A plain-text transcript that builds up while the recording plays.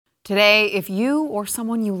Today, if you or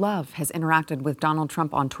someone you love has interacted with Donald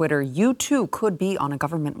Trump on Twitter, you too could be on a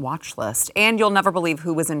government watch list. And you'll never believe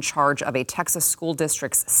who was in charge of a Texas school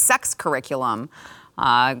district's sex curriculum.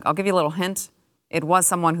 I'll give you a little hint. It was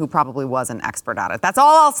someone who probably was an expert at it. That's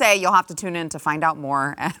all I'll say. You'll have to tune in to find out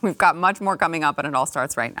more. And we've got much more coming up, and it all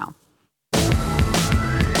starts right now.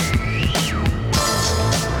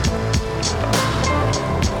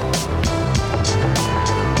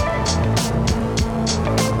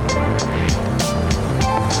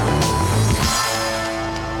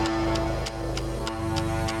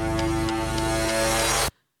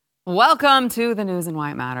 Welcome to the news and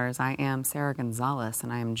why it matters. I am Sarah Gonzalez,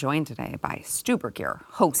 and I am joined today by Stu Burkier,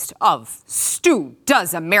 host of Stu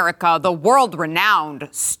Does America, the world-renowned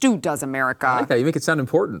Stu Does America. I like that. You make it sound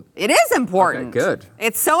important. It is important. Okay, good.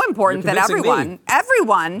 It's so important that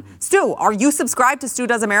everyone, Stu, are you subscribed to Stu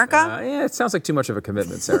Does America? Yeah, it sounds like too much of a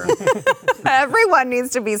commitment, Sarah. Everyone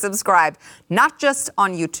needs to be subscribed, not just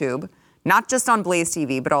on YouTube, not just on Blaze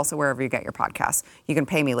TV, but also wherever you get your podcasts. You can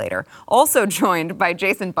pay me later. Also joined by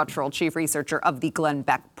Jason Buttrill, chief researcher of the Glenn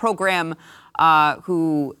Beck program,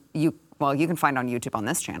 who you can find on YouTube on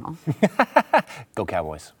this channel. Go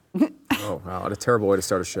Cowboys. Oh, wow. What a terrible way to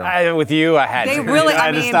start a show. With you, I had to. They really,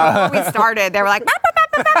 before we started, they were like,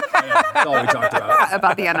 That's all we talked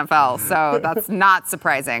about the NFL. So that's not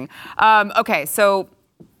surprising. Okay, so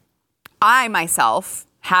I myself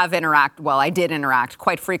I did interact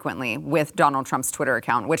quite frequently with Donald Trump's Twitter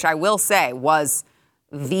account, which I will say was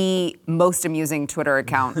the most amusing Twitter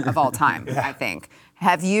account of all time, I think.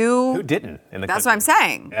 Have you? Who didn't? That's what I'm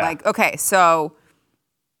saying. Yeah. Okay, so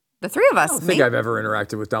the three of us. I don't think I've ever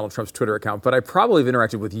interacted with Donald Trump's Twitter account, but I probably have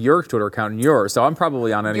interacted with your Twitter account and yours, so I'm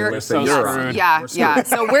probably on any list that you're on. Yeah.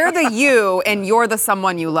 So we're the you, and you're the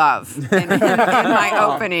someone you love in my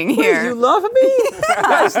opening here. You love me? You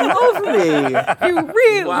guys love me. You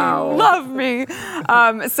really love me.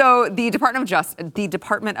 So the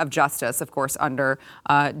Department of Justice, of course, under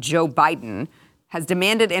Joe Biden, has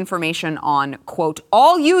demanded information on, quote,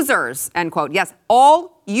 all users, end quote. Yes,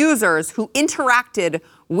 all users who interacted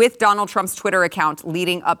with Donald Trump's Twitter account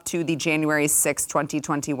leading up to the January 6,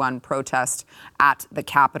 2021 protest at the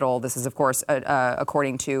Capitol. This is, of course,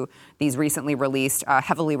 according to these recently released,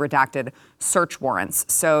 heavily redacted search warrants.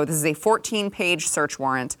 So this is a 14-page search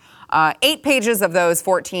warrant. 8 pages of those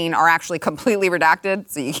 14 are actually completely redacted,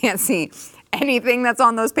 so you can't see anything that's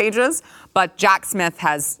on those pages. But Jack Smith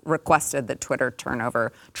has requested that Twitter turn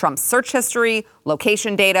over Trump's search history,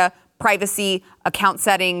 location data, privacy, account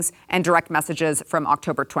settings, and direct messages from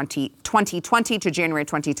October 2020 to January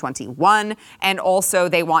 2021. And also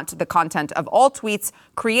they want the content of all tweets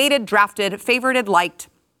created, drafted, favorited, liked,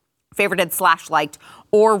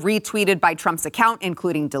 or retweeted by Trump's account,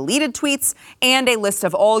 including deleted tweets, and a list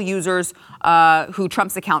of all users who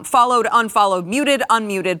Trump's account followed, unfollowed, muted,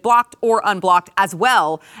 unmuted, blocked, or unblocked, as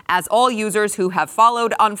well as all users who have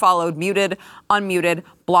followed, unfollowed, muted, unmuted,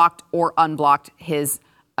 blocked, or unblocked his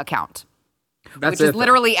account. Which is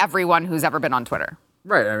literally everyone who's ever been on Twitter.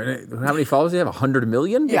 Right. I mean, how many followers do you have? 100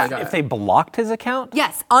 million? Yeah. If they blocked his account?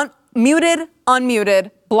 Yes. Muted, unmuted,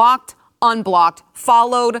 blocked, unblocked,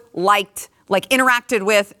 followed, liked, interacted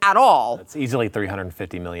with at all. That's easily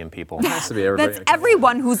 350 million people. That has to be everybody. That's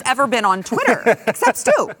everyone who's ever been on Twitter, except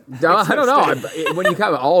Stu. I don't know. When you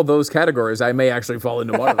count all those categories, I may actually fall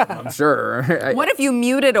into one of them, I'm sure. What if you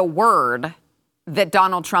muted a word that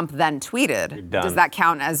Donald Trump then tweeted? Does that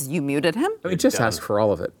count as you muted him? I mean, just ask for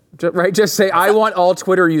all of it, right? Just say, I want all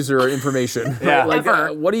Twitter user information. Yeah.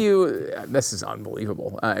 This is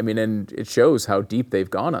unbelievable. I mean, and it shows how deep they've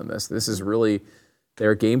gone on this. This is really,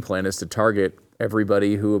 their game plan is to target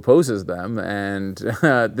everybody who opposes them. And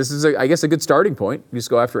this is, I guess, a good starting point. You just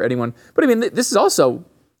go after anyone. But I mean, this is also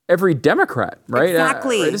every Democrat, right?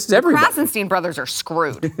 Exactly. This is everybody. The Krasenstein brothers are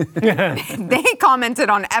screwed. They commented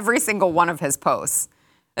on every single one of his posts.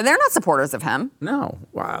 And they're not supporters of him. No.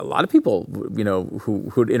 Well, a lot of people,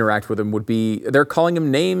 who'd interact with him they're calling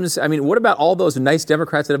him names. I mean, what about all those nice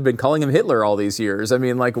Democrats that have been calling him Hitler all these years? I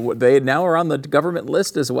mean, they now are on the government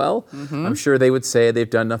list as well. Mm-hmm. I'm sure they would say they've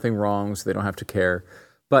done nothing wrong, so they don't have to care.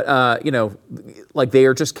 But, they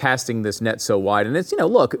are just casting this net so wide. And it's,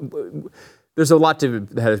 look, there's a lot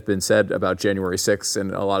that has been said about January 6th,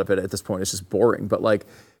 and a lot of it at this point is just boring. But,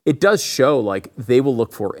 it does show, they will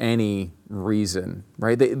look for any reason,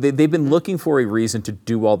 right? They've been looking for a reason to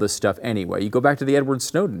do all this stuff anyway. You go back to the Edward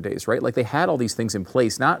Snowden days, right? They had all these things in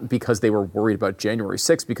place, not because they were worried about January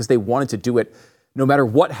 6th, because they wanted to do it no matter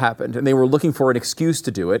what happened, and they were looking for an excuse to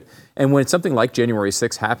do it. And when something like January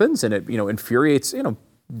 6th happens, and it, infuriates,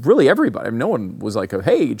 really everybody. I mean, no one was like,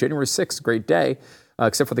 hey, January 6th, great day.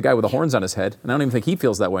 except for the guy with the horns on his head. And I don't even think he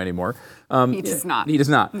feels that way anymore. He does not. He does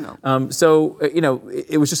not. No. So,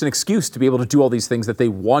 it was just an excuse to be able to do all these things that they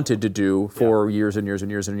wanted to do for years and years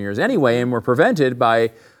and years and years anyway, and were prevented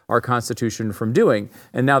by our Constitution from doing.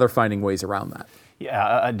 And now they're finding ways around that.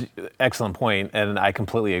 Yeah, excellent point, and I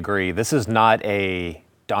completely agree. This is not a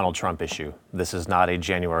Donald Trump issue. This is not a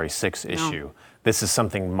January 6th issue. This is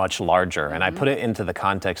something much larger, and I put it into the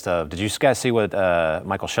context of, did you guys see what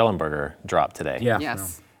Michael Schellenberger dropped today? Yeah.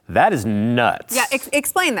 Yes. That is nuts. Yeah,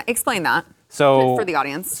 explain that. So for the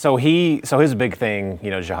audience. So his big thing,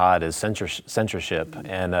 jihad is censorship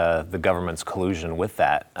and the government's collusion with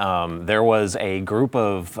that. There was a group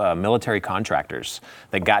of military contractors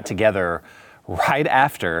that got together right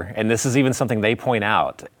after, and this is even something they point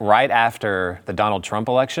out, right after the Donald Trump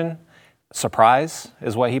election. Surprise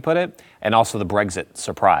is what he put it, and also the Brexit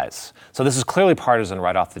surprise. So this is clearly partisan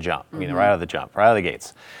right off the jump, right out of the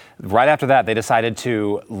gates. Right after that, they decided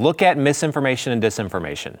to look at misinformation and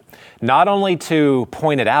disinformation, not only to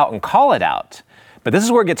point it out and call it out, but this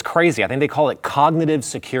is where it gets crazy. I think they call it cognitive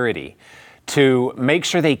security, to make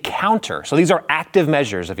sure they counter. So these are active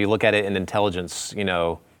measures, if you look at it in intelligence,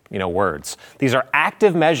 words. These are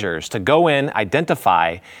active measures to go in,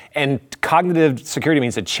 identify, and cognitive security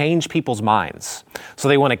means to change people's minds. So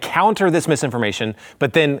they want to counter this misinformation,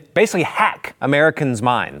 but then basically hack Americans'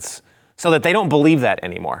 minds so that they don't believe that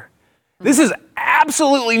anymore. This is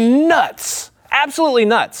absolutely nuts. Absolutely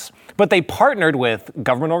nuts. But they partnered with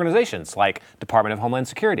government organizations like Department of Homeland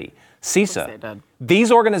Security, CISA.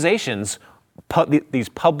 These organizations, these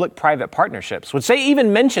public-private partnerships, which they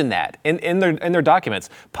even mention that in their documents,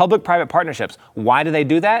 public-private partnerships. Why do they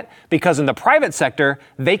do that? Because in the private sector,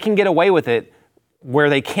 they can get away with it where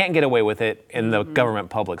they can't get away with it in the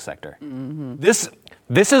government public sector. This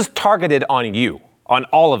is targeted on you, on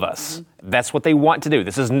all of us. That's what they want to do.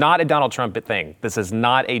 This is not a Donald Trump thing. This is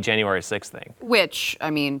not a January 6th thing. Which,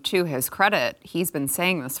 to his credit, he's been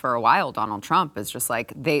saying this for a while. Donald Trump is just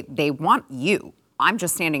like, they want you. I'm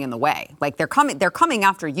just standing in the way. Like they're coming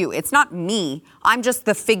after you. It's not me. I'm just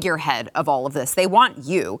the figurehead of all of this. They want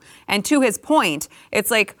you. And to his point,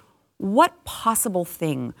 it's like, what possible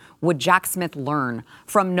thing would Jack Smith learn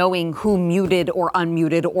from knowing who muted or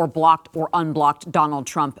unmuted or blocked or unblocked Donald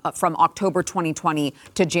Trump from October 2020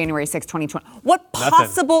 to January 6, 2020? What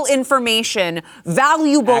possible information,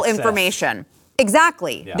 valuable information?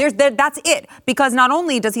 Exactly. Yeah. That's it. Because not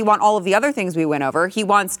only does he want all of the other things we went over, he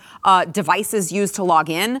wants devices used to log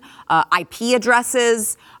in, IP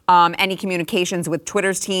addresses, any communications with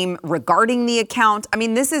Twitter's team regarding the account.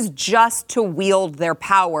 This is just to wield their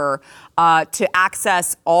power to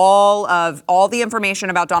access all the information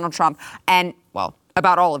about Donald Trump and, well,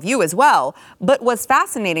 about all of you as well. But what's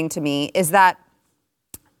fascinating to me is that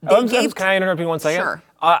can I interrupt you one second? Sure.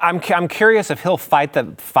 I'm curious if he'll fight the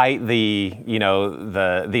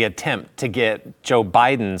attempt to get Joe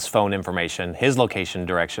Biden's phone information, his location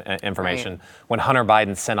information, when Hunter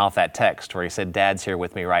Biden sent off that text where he said, "Dad's here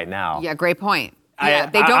with me right now." Yeah, great point. Yeah,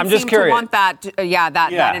 they don't seem to want that.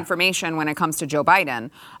 That information when it comes to Joe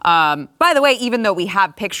Biden. By the way, even though we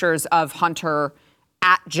have pictures of Hunter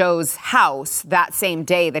at Joe's house that same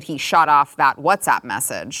day that he shot off that WhatsApp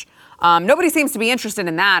message. Nobody seems to be interested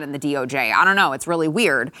in that in the DOJ. I don't know. It's really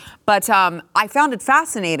weird. But I found it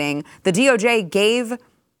fascinating. The DOJ gave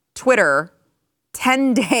Twitter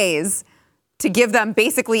 10 days to give them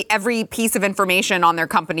basically every piece of information on their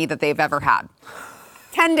company that they've ever had.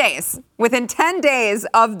 10 days. Within 10 days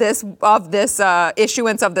of this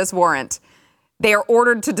issuance of this warrant, they are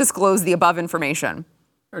ordered to disclose the above information.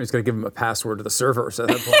 I'm just going to give them a password to the server. So at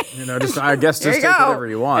that point, I guess just take whatever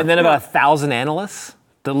you want. And then about 1,000 analysts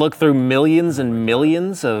to look through millions and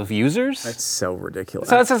millions of users? That's so ridiculous.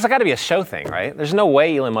 So it's got to be a show thing, right? There's no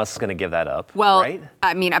way Elon Musk is going to give that up, well, right?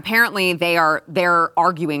 Apparently they're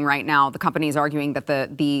arguing right now, the company is arguing that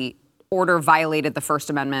the order violated the First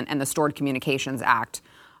Amendment and the Stored Communications Act.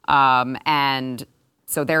 And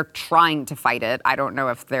so they're trying to fight it. I don't know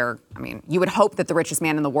if you would hope that the richest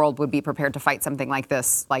man in the world would be prepared to fight something like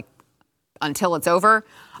this, until it's over.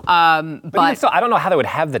 But still, I don't know how they would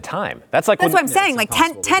have the time. That's what I'm saying.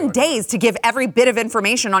 10 days to give every bit of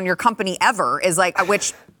information on your company ever is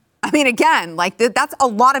that's a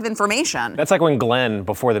lot of information. That's like when Glenn,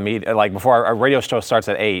 before the before our radio show starts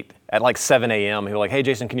at 8, at 7 a.m., he was like, "Hey,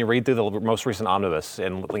 Jason, can you read through the most recent omnibus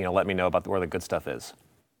and let me know about where the good stuff is?"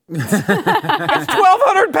 It's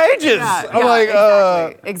 1,200 pages.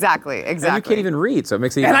 Exactly. And you can't even read, so it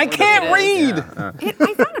makes it. And I can't read. I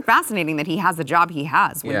found it fascinating that he has the job he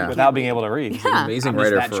has without being able to read. He's an amazing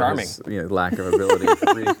writer for his lack of ability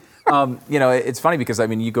to read. All It's funny because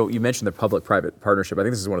you mentioned the public-private partnership. I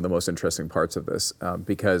think this is one of the most interesting parts of this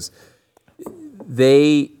because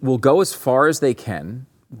they will go as far as they can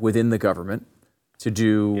within the government to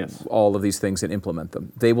do all of these things and implement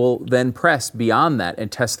them. They will then press beyond that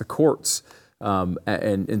and test the courts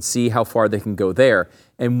and see how far they can go there.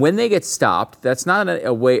 And when they get stopped, that's not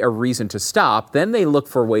a reason to stop. Then they look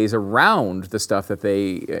for ways around the stuff that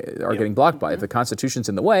they are getting blocked by. If the Constitution's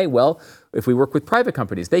in the way, well, if we work with private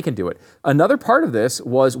companies, they can do it. Another part of this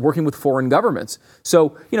was working with foreign governments.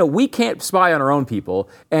 So, we can't spy on our own people,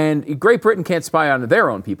 and Great Britain can't spy on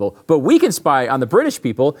their own people, but we can spy on the British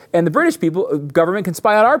people, and the British government can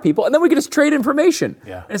spy on our people, and then we can just trade information.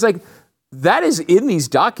 Yeah. And it's like, that is in these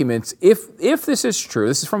documents. If this is true,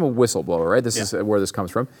 this is from a whistleblower, right? This is where this comes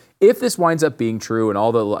from. If this winds up being true, and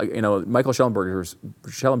all the, Michael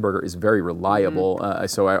Schellenberger is very reliable.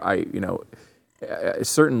 So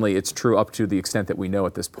certainly it's true up to the extent that we know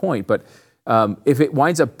at this point. But if it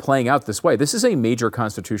winds up playing out this way, this is a major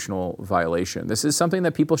constitutional violation. This is something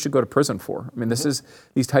that people should go to prison for. I mean, this is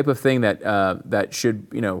these type of thing that should,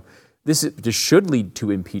 this should lead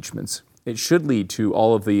to impeachments. It should lead to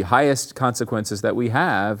all of the highest consequences that we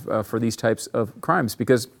have for these types of crimes.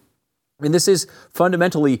 Because, this is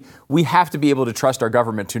fundamentally, we have to be able to trust our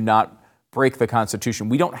government to not break the Constitution.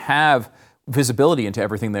 We don't have visibility into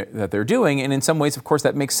everything that they're doing. And in some ways, of course,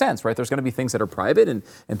 that makes sense, right? There's going to be things that are private and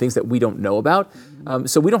things that we don't know about.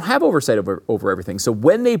 So we don't have oversight over everything. So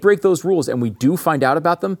when they break those rules and we do find out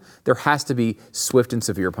about them, there has to be swift and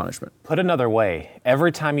severe punishment. Put another way,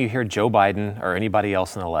 every time you hear Joe Biden or anybody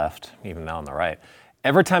else on the left, even now on the right,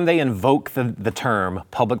 every time they invoke the term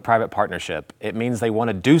public-private partnership, it means they want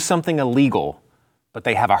to do something illegal, but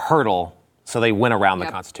they have a hurdle, so they went around the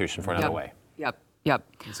Constitution for another way. Yep.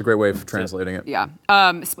 It's a great way of translating it. Yeah.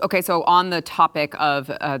 Okay, so on the topic of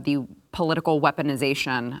the political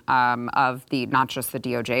weaponization of not just the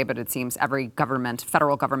DOJ, but it seems every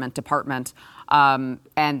federal government department, and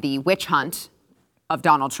the witch hunt of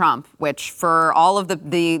Donald Trump, which for all of the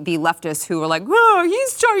leftists who are like,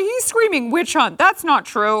 he's screaming witch hunt. That's not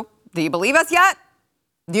true. Do you believe us yet?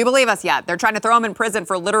 Do you believe us yet? They're trying to throw him in prison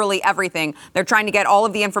for literally everything. They're trying to get all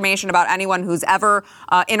of the information about anyone who's ever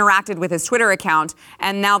interacted with his Twitter account.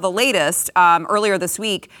 And now the latest, earlier this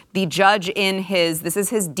week, the judge this is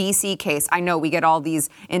his DC case. I know we get all these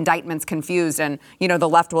indictments confused, and, the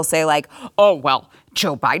left will say like, oh, well,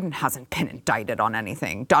 Joe Biden hasn't been indicted on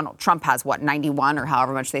anything. Donald Trump has 91 or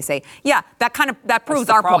however much they say. Yeah, that proves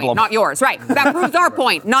our point, not yours. Right. That proves our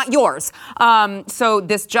point, not yours. So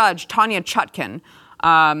this judge, Tanya Chutkan,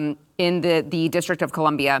 in the District of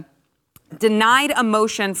Columbia, denied a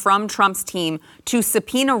motion from Trump's team to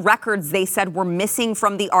subpoena records they said were missing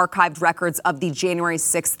from the archived records of the January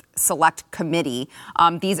 6th Select Committee.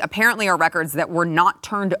 These apparently are records that were not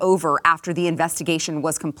turned over after the investigation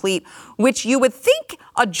was complete, which you would think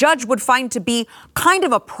a judge would find to be kind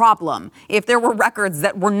of a problem if there were records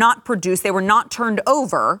that were not produced, they were not turned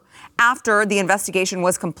over after the investigation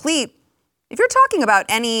was complete. If you're talking about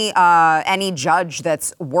any judge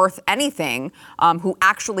that's worth anything, who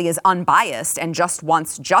actually is unbiased and just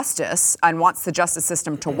wants justice and wants the justice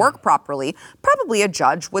system to work properly, probably a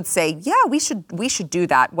judge would say, yeah, we should do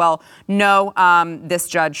that. Well, no, this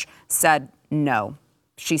judge said no.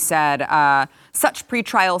 She said such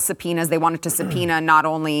pretrial subpoenas, they wanted to subpoena not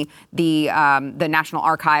only the National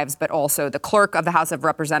Archives, but also the clerk of the House of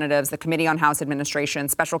Representatives, the Committee on House Administration,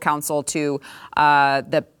 special counsel to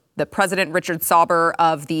the President, Richard Sauber,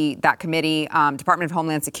 of that committee, Department of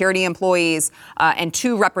Homeland Security employees, and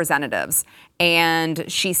 2 representatives. And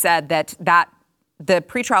she said that the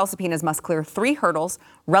pretrial subpoenas must clear 3 hurdles: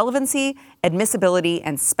 relevancy, admissibility,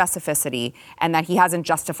 and specificity, and that he hasn't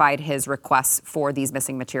justified his requests for these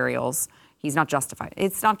missing materials. He's not justified.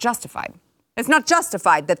 It's not justified. It's not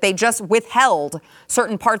justified that they just withheld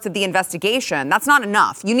certain parts of the investigation. That's not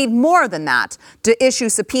enough. You need more than that to issue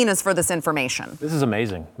subpoenas for this information. This is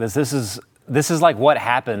amazing. This is like what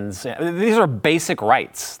happens. These are basic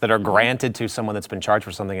rights that are granted to someone that's been charged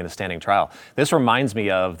for something in a standing trial. This reminds me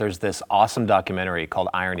of, there's this awesome documentary called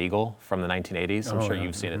Iron Eagle from the 1980s. I'm sure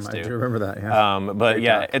you've seen it, Stu. I do remember that, yeah. But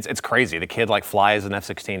yeah, it's crazy. The kid flies an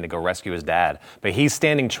F-16 to go rescue his dad. But he's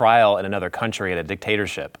standing trial in another country at a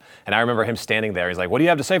dictatorship. And I remember him standing there. He's like, what do you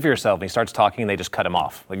have to say for yourself? And he starts talking and they just cut him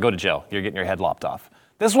off. Like, go to jail. You're getting your head lopped off.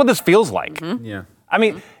 This is what this feels like. Mm-hmm. Yeah. I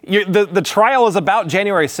mean, the trial is about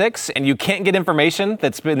January 6th, and you can't get information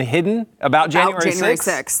that's been hidden about January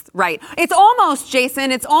 6th? Right. It's almost, Jason,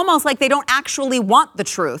 it's almost like they don't actually want the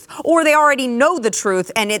truth, or they already know the truth,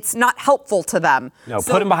 and it's not helpful to them. No,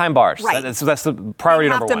 put them behind bars. Right. That's the priority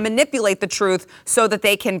number one. They have to manipulate the truth so that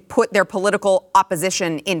they can put their political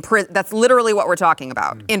opposition in prison. That's literally what we're talking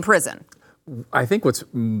about, in prison. I think what's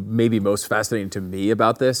maybe most fascinating to me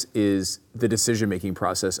about this is the decision-making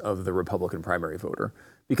process of the Republican primary voter.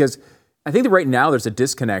 Because I think that right now there's a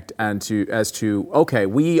disconnect as to, okay,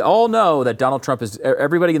 we all know that Donald Trump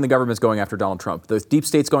everybody in the government is going after Donald Trump. The deep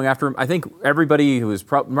state's going after him. I think everybody who is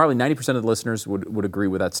probably 90% of the listeners would agree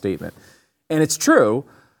with that statement. And it's true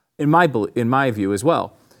in my view as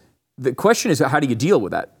well. The question is, how do you deal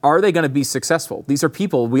with that? Are they going to be successful? These are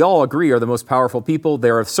people we all agree are the most powerful people. They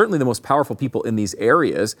are certainly the most powerful people in these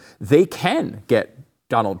areas. They can get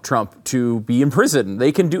Donald Trump to be in prison.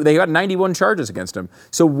 They got 91 charges against him.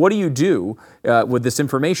 So what do you do with this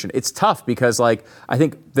information? It's tough because, I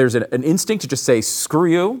think there's an instinct to just say, screw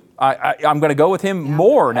you. I'm going to go with him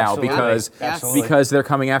more now because they're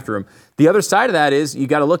coming after him. The other side of that is you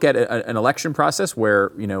got to look at an election process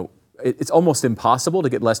where, it's almost impossible to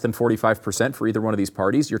get less than 45% for either one of these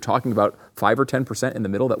parties. You're talking about 5 or 10% in the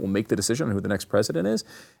middle that will make the decision on who the next president is.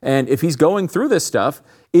 And if he's going through this stuff,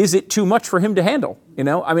 is it too much for him to handle?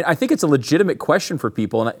 I think it's a legitimate question for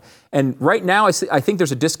people. And right now, I think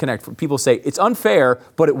there's a disconnect. People say it's unfair,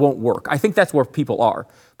 but it won't work. I think that's where people are.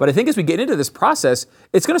 But I think as we get into this process,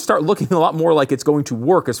 it's going to start looking a lot more like it's going to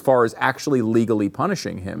work as far as actually legally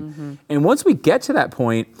punishing him. Mm-hmm. And once we get to that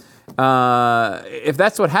point, if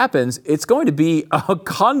that's what happens, it's going to be a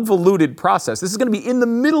convoluted process. This is going to be in the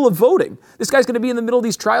middle of voting. This guy's going to be in the middle of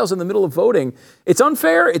these trials in the middle of voting. It's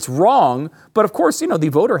unfair. It's wrong. But of course, the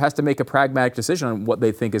voter has to make a pragmatic decision on what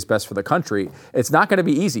they think is best for the country. It's not going to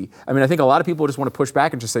be easy. I think a lot of people just want to push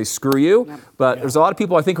back and just say, screw you. Yep. But there's a lot of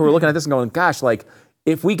people, I think, who are looking at this and going, gosh,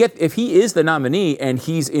 if he is the nominee and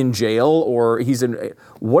he's in jail or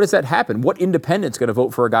what does that happen? What independent's going to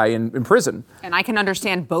vote for a guy in prison? And I can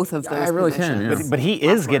understand both of those. I really can. Yeah. But he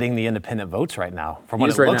is getting the independent votes right now, from what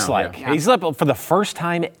it looks like. Yeah. He's up for the first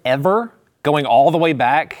time ever, going all the way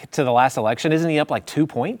back to the last election. Isn't he up 2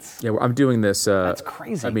 points? Yeah, I'm doing this. That's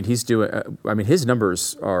crazy. He's doing. His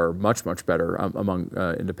numbers are much, much better among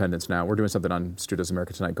independents now. We're doing something on Stu Does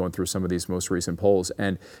America tonight, going through some of these most recent polls,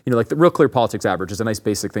 and the Real Clear Politics average is a nice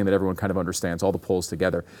basic thing that everyone kind of understands. All the polls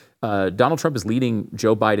together. Donald Trump is leading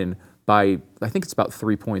Joe Biden by, I think it's about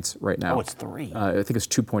 3 points right now. Oh, it's 3. I think it's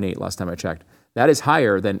 2.8 last time I checked. That is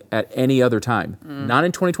higher than at any other time. Not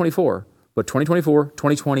in 2024. But 2024,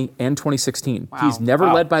 2020, and 2016. Wow. He's never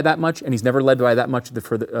led by that much, and he's never led by that much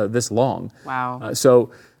for this long. Wow.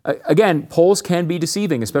 Again, polls can be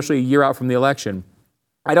deceiving, especially a year out from the election.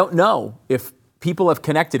 I don't know if people have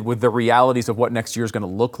connected with the realities of what next year is going to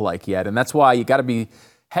look like yet, and that's why you got to be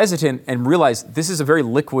hesitant and realize this is a very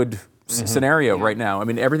liquid scenario right now.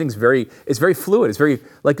 Everything's very fluid. It's very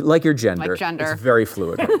like your gender. Like gender. It's very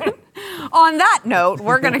fluid. On that note,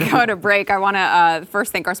 we're going to go to break. I want to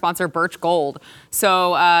first thank our sponsor, Birch Gold.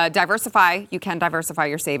 So you can diversify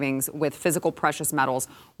your savings with physical precious metals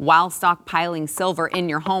while stockpiling silver in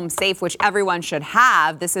your home safe, which everyone should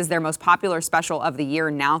have. This is their most popular special of the year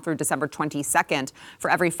now through December 22nd. For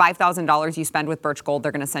every $5,000 you spend with Birch Gold,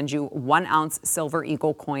 they're going to send you 1 ounce Silver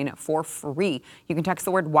Eagle coin for free. You can text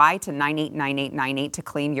the word Y to 989898 to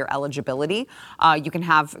claim your eligibility. You can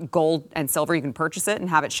have gold and silver. You can purchase it and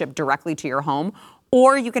have it shipped directly to your home.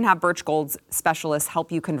 Or you can have Birch Gold's specialists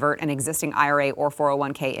help you convert an existing IRA or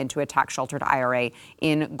 401k into a tax-sheltered IRA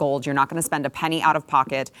in gold. You're not going to spend a penny out of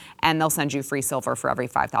pocket, and they'll send you free silver for every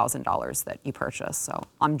 $5,000 that you purchase. So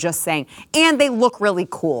I'm just saying. And they look really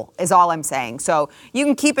cool, is all I'm saying. So you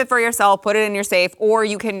can keep it for yourself, put it in your safe, or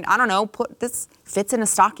you can, put this fits in a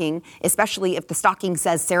stocking, especially if the stocking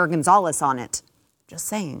says Sarah Gonzalez on it. Just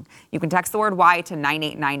saying. You can text the word Y to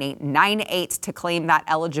 989898 to claim that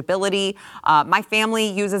eligibility. My family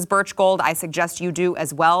uses Birch Gold. I suggest you do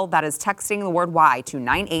as well. That is texting the word Y to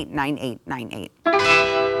 989898.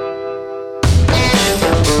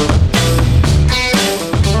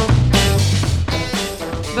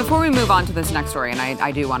 Before we move on to this next story, and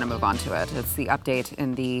I do want to move on to it, it's the update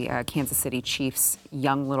in the Kansas City Chiefs'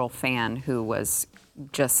 young little fan who was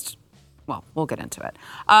just... Well, we'll get into it.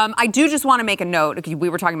 I do just want to make a note. We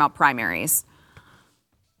were talking about primaries.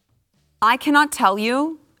 I cannot tell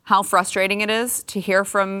you how frustrating it is to hear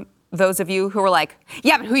from those of you who are like,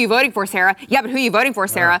 yeah, but who are you voting for, Sarah? Yeah, but who are you voting for,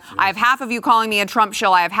 Sarah? Yes. I have half of you calling me a Trump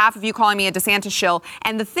shill. I have half of you calling me a DeSantis shill.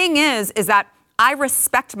 And the thing is that I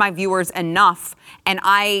respect my viewers enough and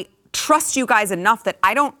I trust you guys enough that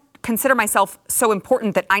I don't consider myself so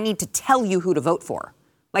important that I need to tell you who to vote for.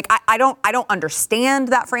 Like, I don't understand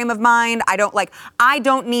that frame of mind. I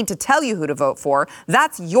don't need to tell you who to vote for.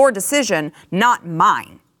 That's your decision, not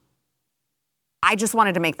mine. I just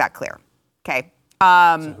wanted to make that clear. Okay.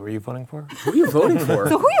 So who are you voting for? Who are you voting for?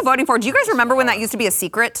 So who are you voting for? Do you guys remember when that used to be a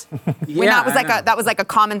secret? When that was like a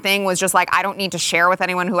common thing, was just like, I don't need to share with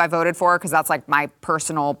anyone who I voted for because that's like my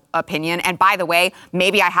personal opinion. And by the way,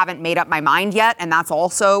 maybe I haven't made up my mind yet, and that's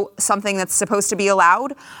also something that's supposed to be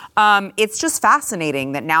allowed. It's just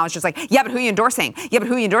fascinating that now it's just like, yeah, but who are you endorsing? Yeah, but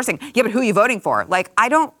who are you endorsing? Yeah, but who are you voting for? Like,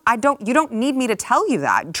 you don't need me to tell you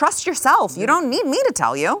that. Trust yourself. You don't need me to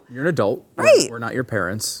tell you. You're an adult. Right. We're not your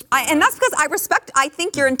parents. And that's because I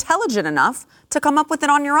think you're intelligent enough to come up with it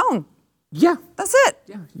on your own. Yeah. That's it.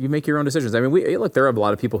 Yeah, you make your own decisions. I mean, look, there are a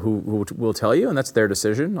lot of people who will tell you, and that's their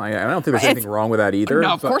decision. I don't think there's anything wrong with that either. No,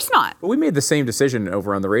 of course not. But we made the same decision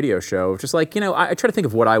over on the radio show. Just like, I try to think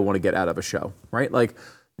of what I want to get out of a show, right? Like,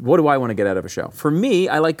 what do I want to get out of a show? For me,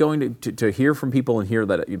 I like going to hear from people and hear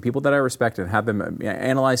that people that I respect and have them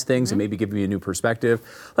analyze things and maybe give me a new perspective.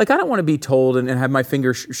 Like, I don't want to be told and have my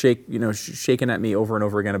finger shaken at me over and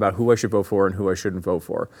over again about who I should vote for and who I shouldn't vote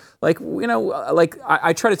for. Like,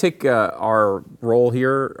 I try to take our role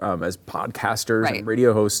here as podcasters and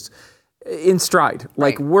radio hosts in stride.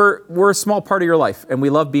 Like, we're a small part of your life, and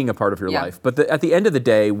we love being a part of your life. But at the end of the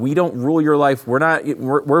day, we don't rule your life.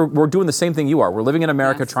 We're doing the same thing you are. We're living in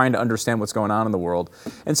America, trying to understand what's going on in the world.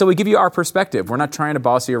 And so we give you our perspective. We're not trying to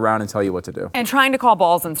boss you around and tell you what to do. And trying to call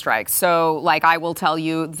balls and strikes. So, like, I will tell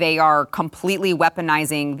you, they are completely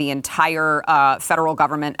weaponizing the entire federal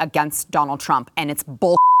government against Donald Trump, and it's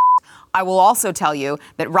bull. I will also tell you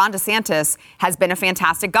that Ron DeSantis has been a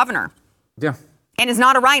fantastic governor. Yeah. And is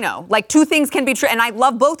not a rhino. Like, two things can be true, and I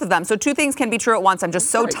love both of them. So two things can be true at once. I'm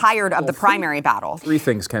just so tired of the primary battle. Three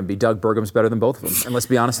things can be. Doug Burgum's better than both of them. And let's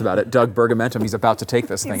be honest about it. Doug Burgumentum, he's about to take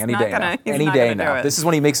this thing any day now. Any day now. This is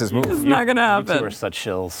when he makes his move. It's not going to happen. You two are such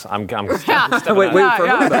shills. I'm wait for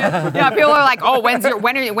a little bit. Yeah, people are like, oh,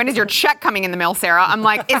 when is your check coming in the mail, Sarah? I'm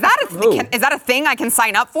like, is that a thing I can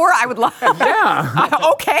sign up for? I would love.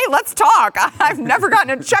 Yeah. Okay, let's talk. I've never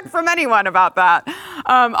gotten a check from anyone about that.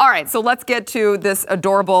 All right, so let's get to this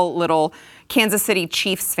adorable little Kansas City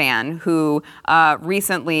Chiefs fan who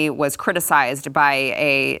recently was criticized by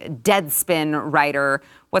a Deadspin writer.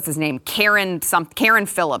 What's his name? Karen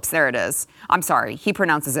Phillips. There it is. I'm sorry. He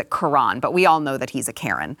pronounces it Karan, but we all know that he's a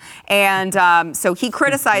Karen. And so he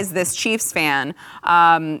criticized this Chiefs fan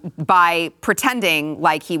by pretending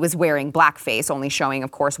like he was wearing blackface, only showing,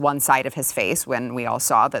 of course, one side of his face when we all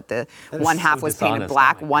saw that one half was painted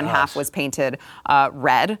black, one half was painted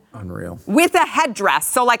red. Unreal. With a headdress.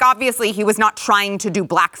 So, like, obviously he was not trying to do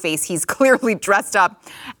blackface. He's clearly dressed up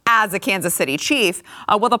as a Kansas City Chief.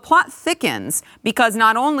 Well, the plot thickens because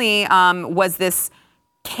not only was this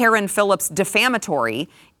Karen Phillips defamatory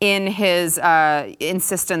in his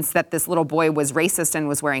insistence that this little boy was racist and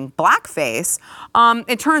was wearing blackface,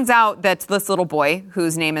 it turns out that this little boy,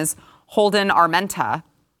 whose name is Holden Armenta,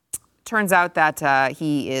 turns out that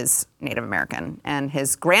he is Native American, and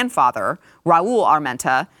his grandfather, Raul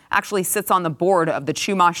Armenta, actually sits on the board of the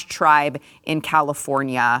Chumash tribe in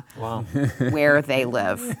California, where they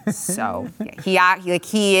live. So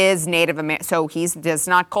he is Native American. So it's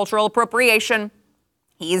not cultural appropriation.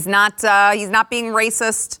 He's not being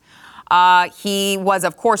racist. He was,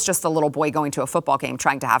 of course, just a little boy going to a football game,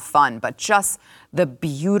 trying to have fun. But just the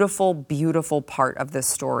beautiful, beautiful part of this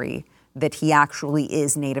story that he actually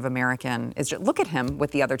is Native American is just, look at him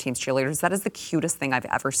with the other team's cheerleaders. That is the cutest thing I've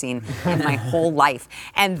ever seen in my whole life.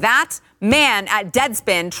 And that man at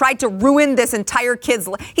Deadspin tried to ruin this entire kid's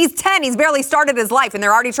life. He's 10. He's barely started his life, and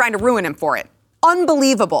they're already trying to ruin him for it.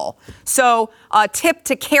 Unbelievable. So, tip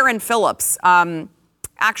to Karen Phillips.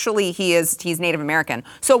 Actually, he's Native American.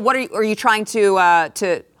 So, what are you trying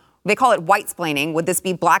to? They call it white-splaining. Would this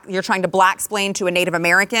be black? You're trying to black-splain to a Native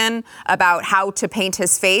American about how to paint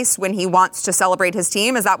his face when he wants to celebrate his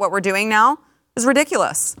team? Is that what we're doing now? It's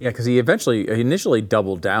ridiculous. Yeah, because he initially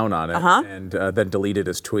doubled down on it and then deleted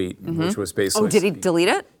his tweet, which was basically. Oh, did he delete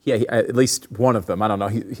it? Yeah, at least one of them. I don't know.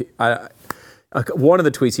 One of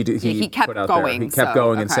the tweets he kept put out going. There, he kept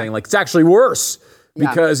going and saying, like, it's actually worse.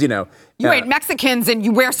 Because, you ate Mexicans and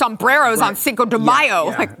you wear sombreros on Cinco de Mayo.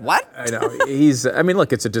 Yeah. Like, what? I know.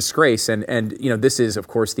 Look, it's a disgrace. And this is, of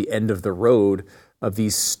course, the end of the road of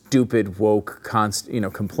these stupid, woke,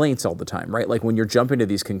 complaints all the time, right? Like, when you're jumping to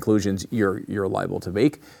these conclusions, you're liable to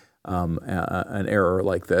make an error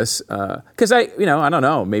like this. Because I don't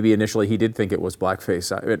know. Maybe initially he did think it was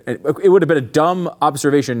blackface. It would have been a dumb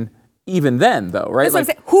observation even then, though, right? That's what I'm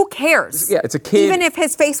saying. Who cares? Yeah, it's a kid. Even if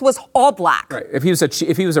his face was all black. Right. If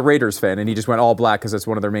he was a Raiders fan and he just went all black because that's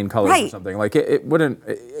one of their main colors or something, like it wouldn't.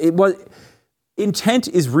 It was. Intent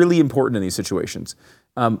is really important in these situations.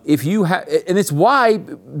 If you have, and it's why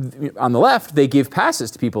on the left they give passes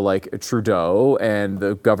to people like Trudeau and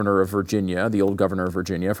the governor of Virginia, the old governor of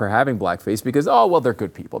Virginia, for having blackface because they're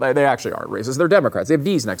good people. They actually aren't racist. They're Democrats. They have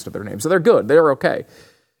D's next to their names, so they're good. They're okay.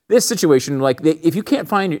 This situation, if you can't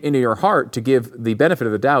find it into your heart to give the benefit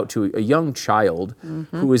of the doubt to a young child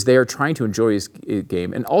who is there trying to enjoy his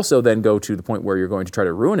game, and also then go to the point where you're going to try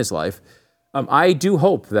to ruin his life. I do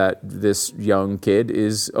hope that this young kid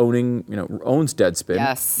owns Deadspin.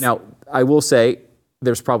 Yes. Now, I will say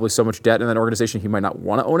there's probably so much debt in that organization he might not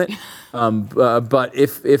want to own it. But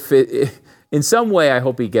if in some way, I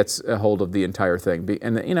hope he gets a hold of the entire thing.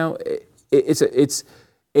 And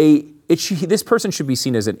this person should be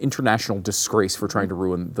seen as an international disgrace for trying to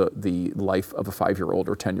ruin the life of a 5-year-old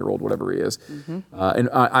or 10-year-old, whatever he is. And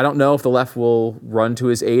I don't know if the left will run to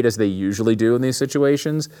his aid as they usually do in these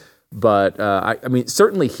situations. But I mean,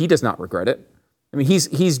 certainly he does not regret it. I mean,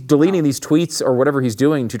 he's deleting these tweets or whatever he's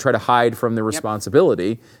doing to try to hide from the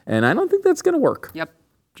responsibility, and I don't think that's going to work. Yep,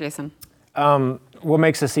 Jason. What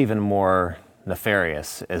makes this even more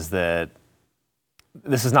nefarious is that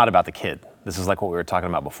this is not about the kid. This is like what we were talking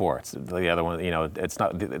about before. It's the other one. It's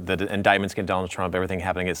not the indictments against Donald Trump. Everything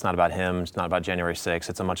happening. It's not about him. It's not about January 6th.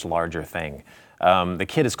 It's a much larger thing. The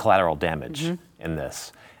kid is collateral damage in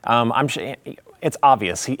this. I'm sure. It's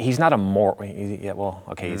obvious. He's not a moron.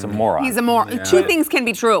 He's a moron. He's a moron. Yeah. Two things can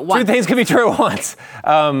be true at once. Two things can be true at once.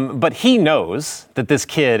 But he knows that this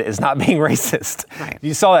kid is not being racist. Right.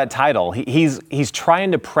 You saw that title. He's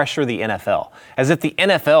trying to pressure the NFL, as if the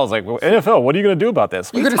NFL is like, well, NFL, what are you going to do about this?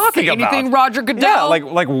 You're going to say anything, Roger Goodell? Yeah,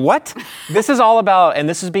 like what? This is all about, and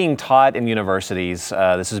this is being taught in universities.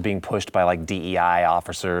 This is being pushed by like DEI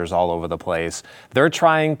officers all over the place. They're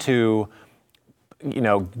trying to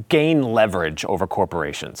gain leverage over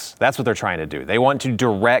corporations. That's what they're trying to do. They want to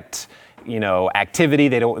direct, activity.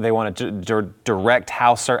 They want to direct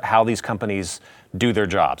how these companies do their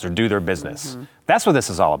jobs or do their business. That's what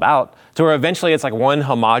this is all about. So where eventually it's like one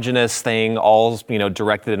homogenous thing, all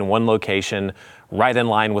directed in one location, right in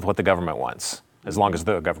line with what the government wants. As long as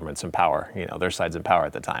the government's in power, their side's in power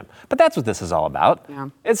at the time. But that's what this is all about. Yeah.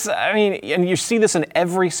 And you see this in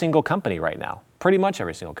every single company right now. Pretty much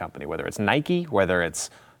every single company, whether it's Nike, whether it's,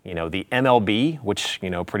 the MLB, which,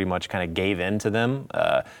 pretty much kind of gave in to them,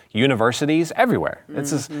 universities, everywhere.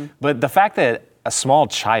 But the fact that a small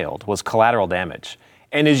child was collateral damage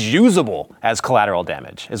and is usable as collateral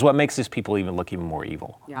damage is what makes these people look even more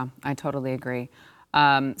evil. Yeah, I totally agree.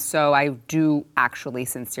 So I do actually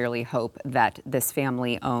sincerely hope that this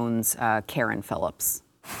family owns Karen Phillips.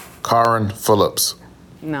 Karen Phillips.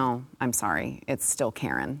 No, I'm sorry. It's still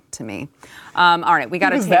Karen to me. All right, we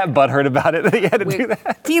got to take... He was that butthurt about it that he had to do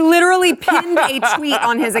that? He literally pinned a tweet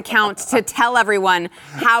on his account to tell everyone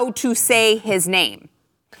how to say his name.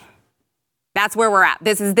 That's where we're at.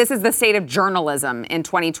 This is the state of journalism in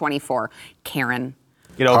 2024. Karen.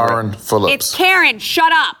 Karen Phillips. It's Karen.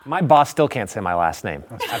 Shut up. My boss still can't say my last name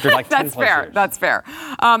after 10 That's plus fair. years. That's fair.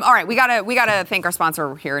 All right, we gotta thank our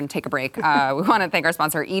sponsor here and take a break. We want to thank our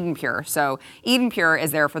sponsor, Eden Pure. So Eden Pure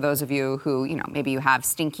is there for those of you who, maybe you have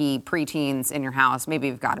stinky preteens in your house. Maybe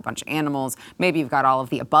you've got a bunch of animals. Maybe you've got all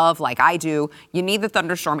of the above, like I do. You need the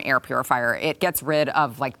Thunderstorm air purifier. It gets rid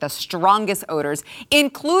of the strongest odors,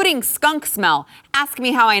 including skunk smell. Ask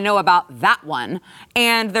me how I know about that one.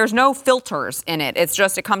 And there's no filters in it.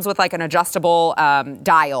 It comes with an adjustable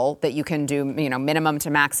dial that you can do, minimum to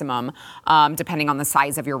maximum, depending on the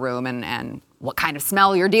size of your room and what kind of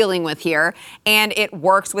smell you're dealing with here. And it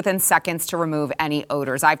works within seconds to remove any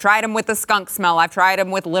odors. I've tried them with the skunk smell. I've tried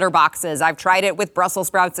them with litter boxes. I've tried it with Brussels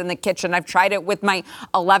sprouts in the kitchen. I've tried it with my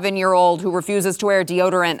 11-year-old who refuses to wear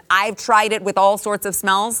deodorant. I've tried it with all sorts of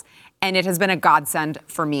smells. And it has been a godsend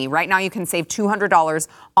for me. Right now, you can save $200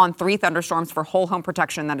 on 3 Thunderstorms for whole home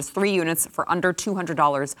protection. That is 3 units for under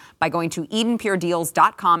 $200 by going to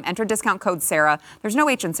EdenPureDeals.com. Enter discount code Sarah. There's no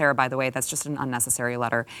H in Sarah, by the way. That's just an unnecessary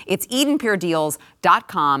letter. It's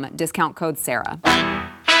EdenPureDeals.com, discount code Sarah.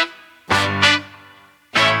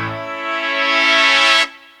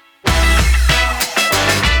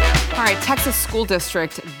 All right, Texas School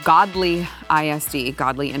District, Godly ISD,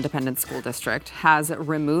 Godly Independent School District, has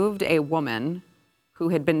removed a woman who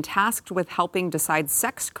had been tasked with helping decide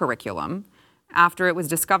sex curriculum after it was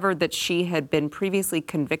discovered that she had been previously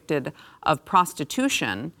convicted of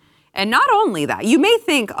prostitution. And not only that, you may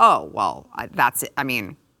think, that's it.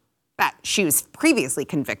 That she was previously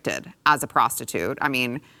convicted as a prostitute.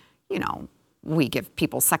 we give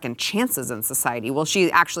people second chances in society. Well,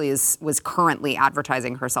 she actually was currently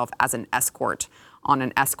advertising herself as an escort on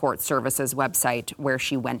an escort services website where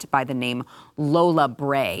she went by the name Lola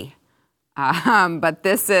Bray. But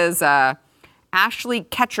this is Ashley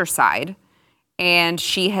Ketcherside, and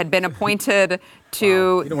she had been appointed to...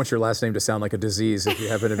 You don't want your last name to sound like a disease if you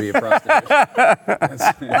happen to be a prostitute.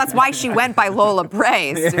 That's why she went by Lola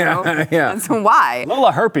Bray, Stu. Yeah. That's why.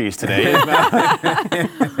 Lola herpes today.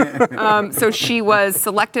 So she was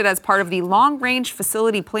selected as part of the Long Range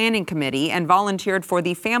Facility Planning Committee and volunteered for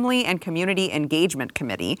the Family and Community Engagement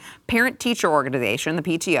Committee, Parent Teacher Organization, the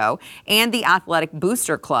PTO, and the Athletic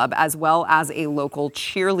Booster Club, as well as a local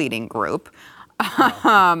cheerleading group.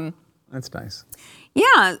 That's nice.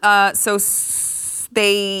 Yeah.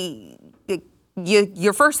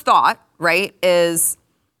 Your first thought, right, is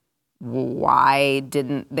why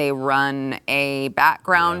didn't they run a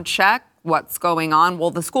background check? What's going on?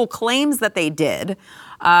 Well, the school claims that they did,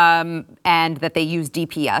 and that they used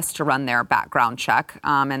DPS to run their background check,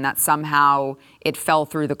 and that somehow it fell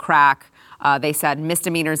through the crack. They said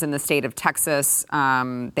misdemeanors in the state of Texas,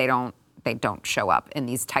 they don't show up in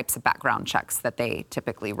these types of background checks that they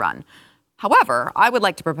typically run. However, I would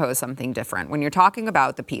like to propose something different. When you're talking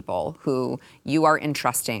about the people who you are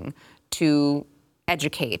entrusting to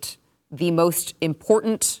educate the most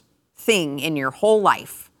important thing in your whole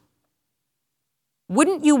life,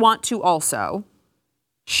 wouldn't you want to also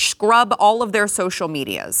scrub all of their social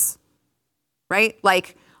medias, right?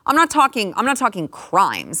 Like, I'm not talking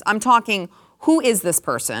crimes. I'm talking, who is this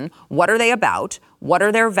person? What are they about? What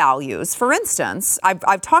are their values? For instance,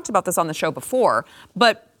 I've talked about this on the show before,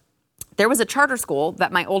 but there was a charter school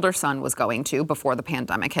that my older son was going to before the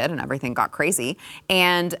pandemic hit and everything got crazy.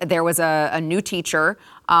 And there was a new teacher,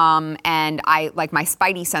 and my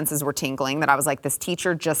spidey senses were tingling that I was like, this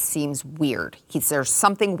teacher just seems weird. There's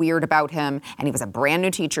something weird about him, and he was a brand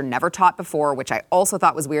new teacher, never taught before, which I also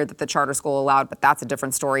thought was weird that the charter school allowed, but that's a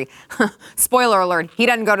different story. Spoiler alert, he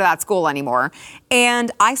doesn't go to that school anymore.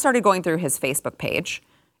 And I started going through his Facebook page,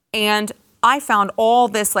 and I found all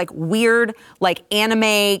this weird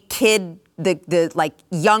anime kid, the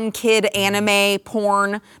young kid anime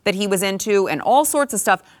porn that he was into and all sorts of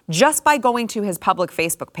stuff just by going to his public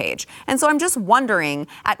Facebook page. And so I'm just wondering,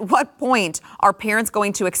 at what point are parents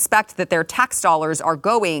going to expect that their tax dollars are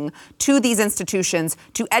going to these institutions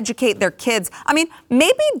to educate their kids? I mean,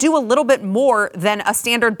 maybe do a little bit more than a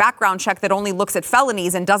standard background check that only looks at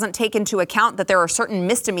felonies and doesn't take into account that there are certain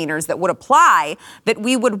misdemeanors that would apply, that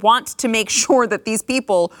we would want to make sure that these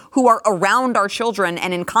people who are around our children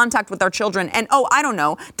and in contact with our children and,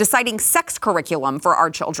 deciding sex curriculum for our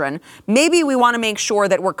children, maybe we want to make sure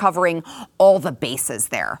that we're covering all the bases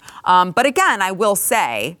there. But again, I will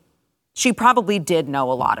say she probably did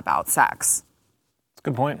know a lot about sex.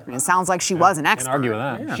 Good point. I mean, it sounds like she was an expert. Can't argue with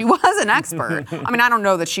that. Yeah. She was an expert. I mean, I don't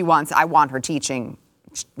know that I want her teaching,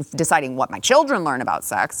 deciding what my children learn about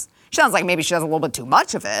sex. She sounds like maybe she does a little bit too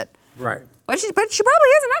much of it. Right. But she probably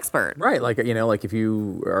is an expert. Right. Like if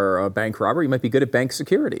you are a bank robber, you might be good at bank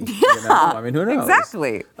security. Yeah. I mean, who knows?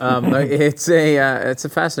 Exactly. It's a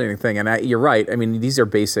fascinating thing. And you're right. I mean, these are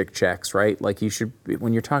basic checks, right? Like you should,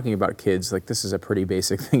 when you're talking about kids, this is a pretty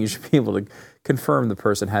basic thing. You should be able to confirm the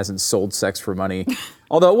person hasn't sold sex for money.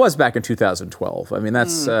 Although it was back in 2012. I mean,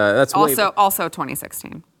 that's also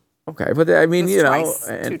 2016. Okay, but I mean, twice,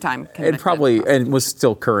 two-time convicted. And was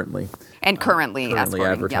still currently Yes.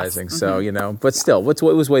 advertising. So, but still, it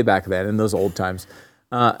was way back then in those old times.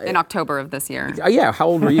 In October of this year. Yeah, how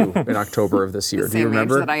old were you in October of this year? Do you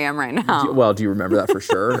remember? Same age that I am right now. Do you remember that for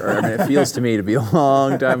sure? I mean, it feels to me to be a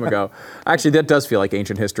long time ago. Actually, that does feel like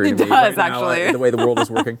ancient history to me. It does, right actually. Now, the way the world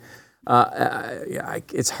is working.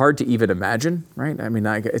 It's hard to even imagine, right? I mean,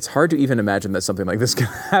 it's hard to even imagine that something like this can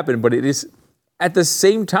happen, but it is at the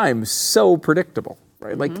same time so predictable,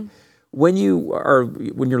 right? Like when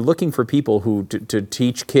you're looking for people who to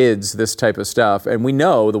teach kids this type of stuff, and we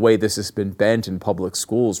know the way this has been bent in public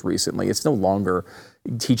schools recently, it's no longer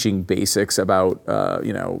teaching basics about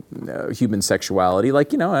human sexuality.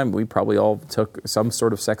 We probably all took some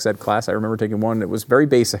sort of sex ed class. I remember taking one that was very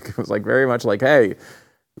basic. It was very much like, hey,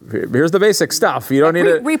 here's the basic stuff. You don't need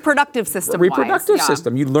a reproductive system.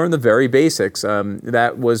 System. You learn the very basics.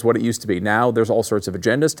 That was what it used to be. Now there's all sorts of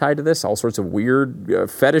agendas tied to this, all sorts of weird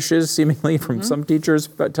fetishes seemingly from some teachers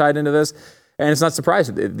tied into this. And it's not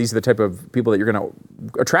surprising. These are the type of people that you're going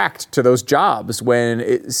to attract to those jobs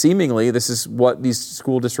when seemingly this is what these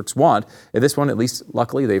school districts want. And this one, at least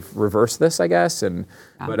luckily, they've reversed this, I guess.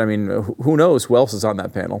 But I mean, who knows who else is on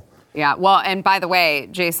that panel? Yeah, well, and by the way,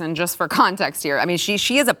 Jason, just for context here, I mean,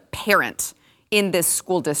 she is a parent in this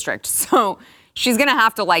school district. So she's going to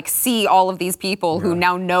have to like see all of these people who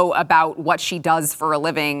now know about what she does for a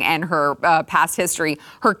living and her past history.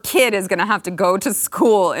 Her kid is going to have to go to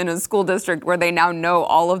school in a school district where they now know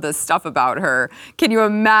all of this stuff about her. Can you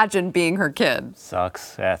imagine being her kid?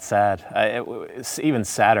 Sucks. Yeah, it's sad. It's even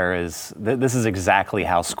sadder is this is exactly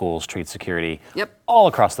how schools treat security. Yep. All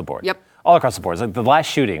across the board. Yep. All across the board. It's like the last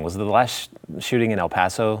shooting in El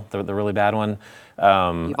Paso, the really bad one.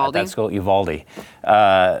 Uvalde? At that school, Uvalde.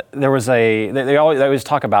 There was they always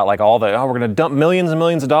talk about like we're going to dump millions and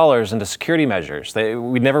millions of dollars into security measures.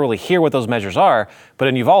 We never really hear what those measures are, but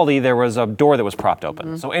in Uvalde there was a door that was propped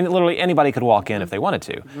open. So literally anybody could walk in if they wanted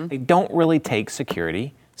to. They don't really take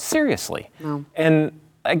security seriously. No. And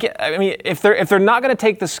again, I mean, if they're not going to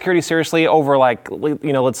take the security seriously over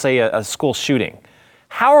let's say a school shooting,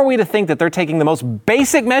 how are we to think that they're taking the most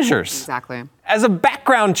basic measures as a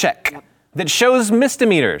background check that shows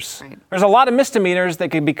misdemeanors? Right. There's a lot of misdemeanors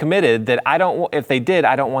that could be committed that if they did,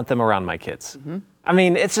 I don't want them around my kids. I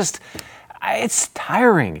mean, it's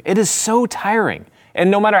tiring. It is so tiring. And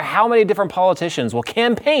no matter how many different politicians will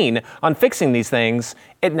campaign on fixing these things,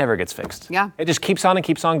 it never gets fixed. Yeah. It just keeps on and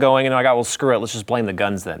keeps on going. And well, screw it. Let's just blame the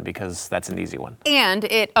guns then, because that's an easy one. And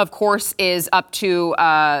it, of course, is up to,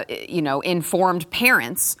 informed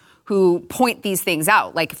parents who point these things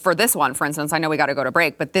out. Like for this one, for instance, I know we got to go to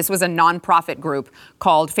break, but this was a nonprofit group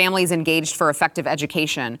called Families Engaged for Effective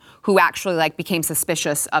Education who actually became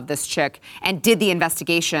suspicious of this chick and did the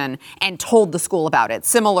investigation and told the school about it,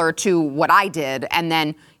 similar to what I did, and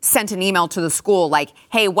then sent an email to the school like,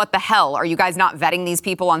 hey, what the hell? Are you guys not vetting these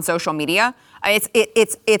people on social media?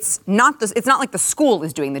 It's not like the school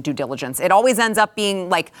is doing the due diligence. It always ends up being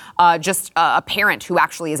like just a parent who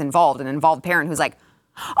actually is involved, an involved parent who's like,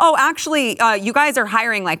 oh, actually, you guys are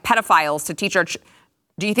hiring like pedophiles to teach our.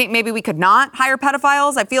 Do you think maybe we could not hire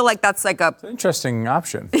pedophiles? I feel like that's like It's an interesting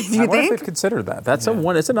option. Do you I wonder think? if they've considered that. That's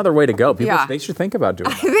it's another way to go. They should think about doing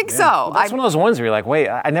that. I think so. That's one of those ones where you're like, wait,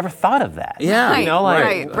 I never thought of that. Yeah.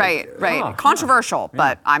 Right. Controversial,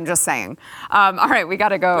 but I'm just saying. All right, we got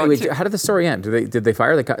to go. Wait, how did the story end? Did they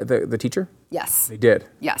fire the teacher? Yes. They did.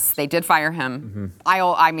 Yes, they did fire him. I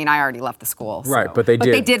already left the school. So. Right, but they did.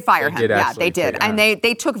 But they did fire him. Yeah, they did. And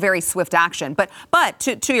they took very swift action. But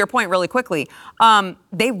to your point really quickly,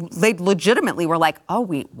 they legitimately were like, oh,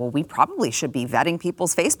 we probably should be vetting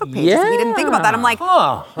people's Facebook pages. Yeah. We didn't think about that. I'm like, you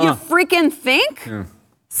freaking think? Yeah.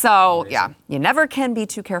 So, you never can be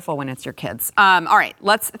too careful when it's your kids. All right,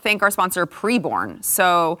 let's thank our sponsor, Preborn.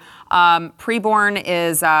 So, Preborn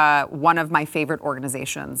is one of my favorite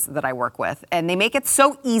organizations that I work with. And they make it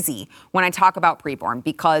so easy when I talk about Preborn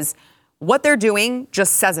because what they're doing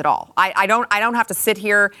just says it all. I don't have to sit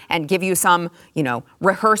here and give you some,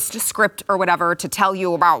 rehearsed script or whatever to tell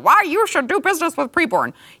you about why you should do business with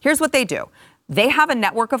Preborn. Here's what they do. They have a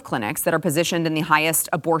network of clinics that are positioned in the highest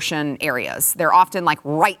abortion areas. They're often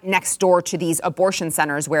right next door to these abortion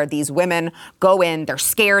centers where these women go in, they're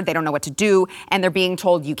scared, they don't know what to do, and they're being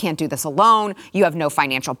told you can't do this alone, you have no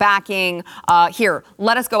financial backing, here,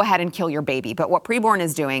 let us go ahead and kill your baby. But what Preborn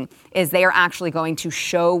is doing is they are actually going to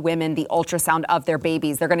show women the ultrasound of their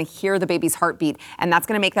babies. They're going to hear the baby's heartbeat, and that's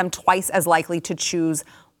going to make them twice as likely to choose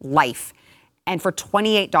life. And for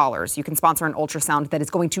 $28, you can sponsor an ultrasound that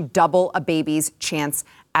is going to double a baby's chance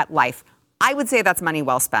at life. I would say that's money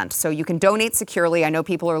well spent. So you can donate securely. I know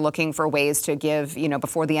people are looking for ways to give,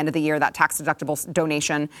 before the end of the year, that tax-deductible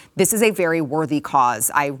donation. This is a very worthy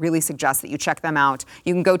cause. I really suggest that you check them out.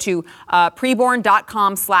 You can go to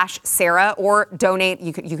preborn.com/Sarah or donate.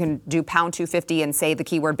 You can do pound 250 and say the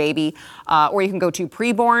keyword baby, or you can go to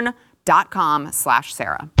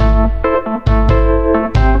preborn.com/Sarah.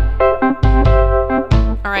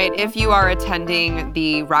 All right, if you are attending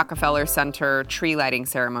the Rockefeller Center tree lighting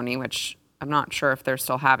ceremony, which I'm not sure if they're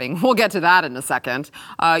still having, we'll get to that in a second,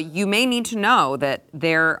 you may need to know that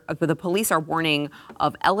the police are warning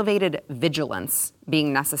of elevated vigilance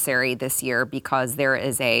being necessary this year because there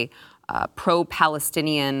is a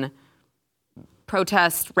pro-Palestinian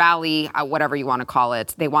protest, rally, whatever you want to call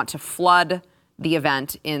it. They want to flood the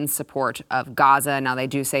event in support of Gaza. Now, they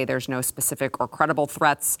do say there's no specific or credible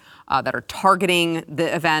threats that are targeting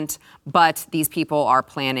the event, but these people are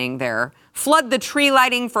planning their Flood the Tree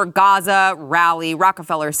Lighting for Gaza rally,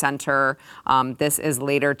 Rockefeller Center. This is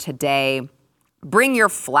later today. Bring your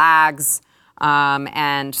flags.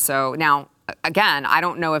 And so now, again, I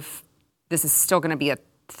don't know if this is still going to be a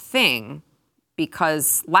thing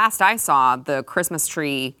because last I saw, the Christmas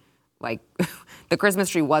tree, the Christmas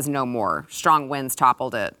tree was no more. Strong winds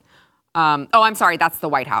toppled it. I'm sorry, that's the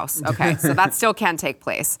White House. Okay, so that still can take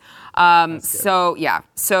place. So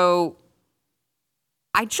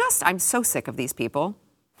I'm so sick of these people.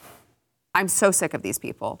 I'm so sick of these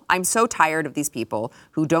people. I'm so tired of these people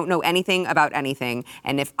who don't know anything about anything.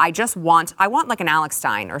 And if I want like an Alex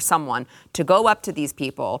Stein or someone to go up to these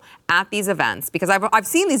people at these events, because I've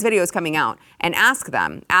seen these videos coming out, and ask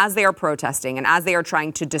them as they are protesting and as they are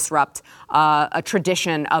trying to disrupt a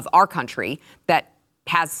tradition of our country that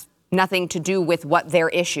has nothing to do with what their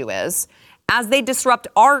issue is, as they disrupt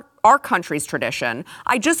our country's tradition,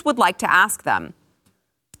 I just would like to ask them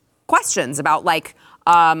questions about like,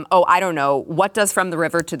 I don't know, what does from the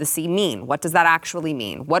river to the sea mean? What does that actually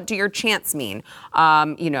mean? What do your chants mean?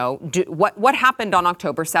 What happened on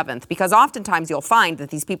October 7th? Because oftentimes you'll find that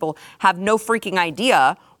these people have no freaking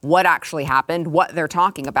idea what actually happened, what they're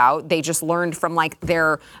talking about. They just learned from like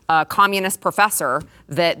their communist professor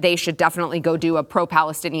that they should definitely go do a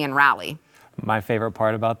pro-Palestinian rally. My favorite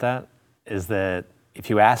part about that is that if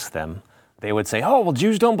you ask them, they would say, "Oh, well,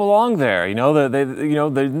 Jews don't belong there. They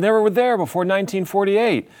never were there before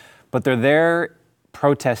 1948." But they're there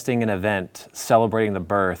protesting an event celebrating the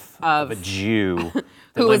birth of a Jew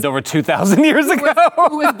that lived over 2,000 years ago.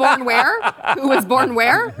 Who was born where? Who was born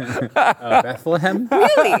where? Bethlehem.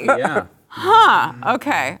 Really? Yeah. Huh.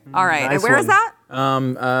 Okay. All right. Nice And where is one. that?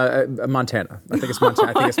 Montana. I think it's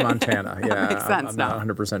Montana. Yeah. Makes sense I'm now. not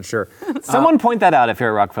 100% sure. Someone point that out if you're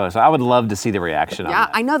at Rockefeller. So I would love to see the reaction on Yeah,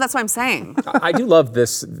 that. I know. That's what I'm saying. I do love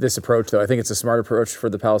this approach, though. I think it's a smart approach for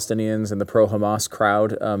the Palestinians and the pro-Hamas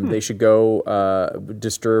crowd. They should go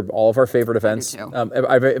disturb all of our favorite events. too.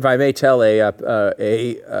 If I may tell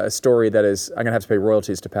a story that is, I'm going to have to pay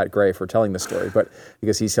royalties to Pat Gray for telling this story, but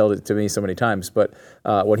because he's told it to me so many times. But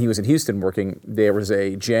when he was in Houston working, there was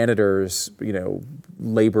a janitor's,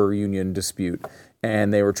 labor union dispute.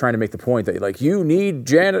 And they were trying to make the point that, like, you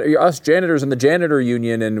need us janitors in the janitor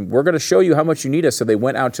union, and we're going to show you how much you need us. So they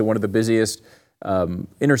went out to one of the busiest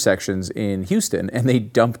intersections in Houston, and they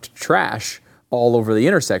dumped trash all over the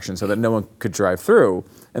intersection so that no one could drive through.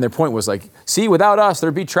 And their point was like, see, without us,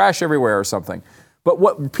 there'd be trash everywhere or something. But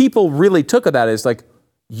what people really took of that is like,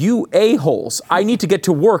 you a-holes, I need to get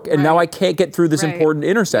to work, and now I can't get through this important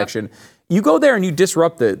intersection. Yep. You go there and you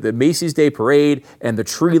disrupt the Macy's Day Parade and the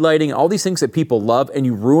tree lighting, all these things that people love, and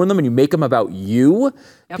you ruin them and you make them about you.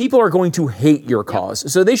 Yep. People are going to hate your cause.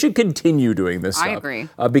 So they should continue doing this stuff. I agree.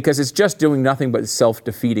 Because it's just doing nothing but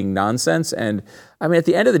self-defeating nonsense. And I mean, at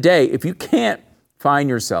the end of the day, if you can't find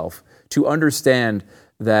yourself to understand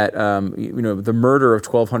that the murder of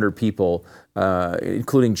 1,200 people,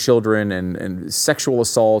 including children, and sexual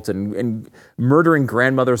assault, and murdering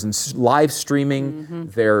grandmothers, and live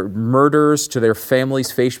streaming their murders to their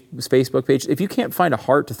family's Facebook page. If you can't find a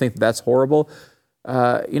heart to think that that's horrible,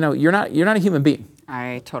 you're not a human being.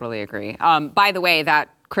 I totally agree. By the way, that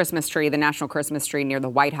Christmas tree, the national Christmas tree near the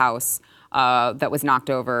White House, that was knocked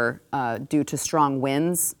over due to strong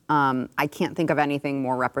winds. I can't think of anything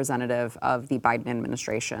more representative of the Biden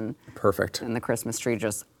administration. Perfect. than the Christmas tree,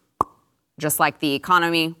 just like the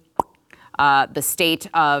economy, the state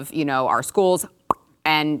of our schools,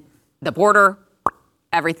 and the border,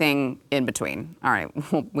 everything in between. All right,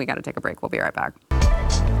 we got to take a break. We'll be right back.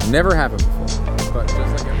 Never happened before, but just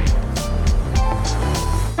like everything.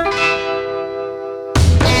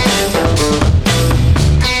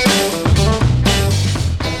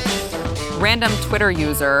 Random Twitter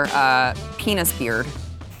user, penis beard.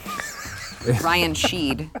 Ryan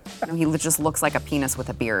Sheed. He just looks like a penis with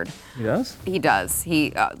a beard. He does? He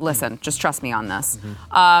does. Listen, just trust me on this.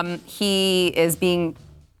 He is being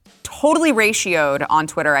totally ratioed on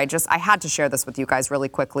Twitter. I had to share this with you guys really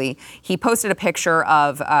quickly. He posted a picture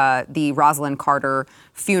of the Rosalind Carter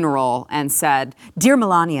funeral and said, "Dear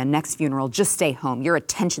Melania, next funeral, just stay home. Your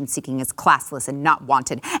attention seeking is classless and not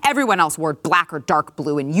wanted. Everyone else wore black or dark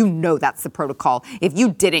blue, and you know that's the protocol. If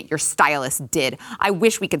you didn't, your stylist did. I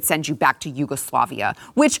wish we could send you back to Yugoslavia."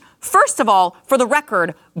 Which, first of all, for the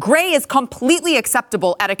record, gray is completely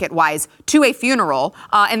acceptable etiquette-wise to a funeral.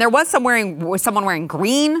 And there was someone wearing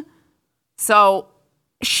green. So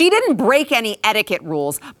she didn't break any etiquette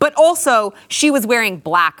rules, but also she was wearing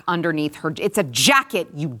black underneath her. It's a jacket,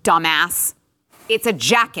 you dumbass. It's a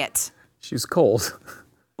jacket. She's cold.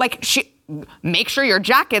 Make sure your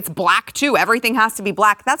jacket's black too. Everything has to be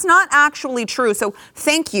black. That's not actually true. So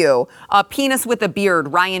thank you, penis with a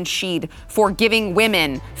beard, Ryan Sheed, for giving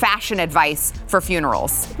women fashion advice for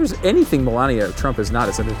funerals. If there's anything Melania Trump is not,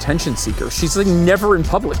 is an attention seeker. She's like never in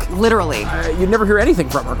public. Literally. You never hear anything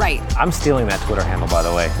from her. Right. I'm stealing that Twitter handle, by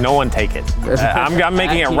the way. No one take it. I'm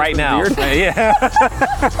making it right now. Yeah.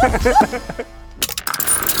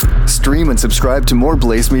 Stream and subscribe to more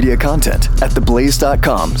Blaze Media content at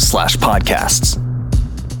theblaze.com/podcasts.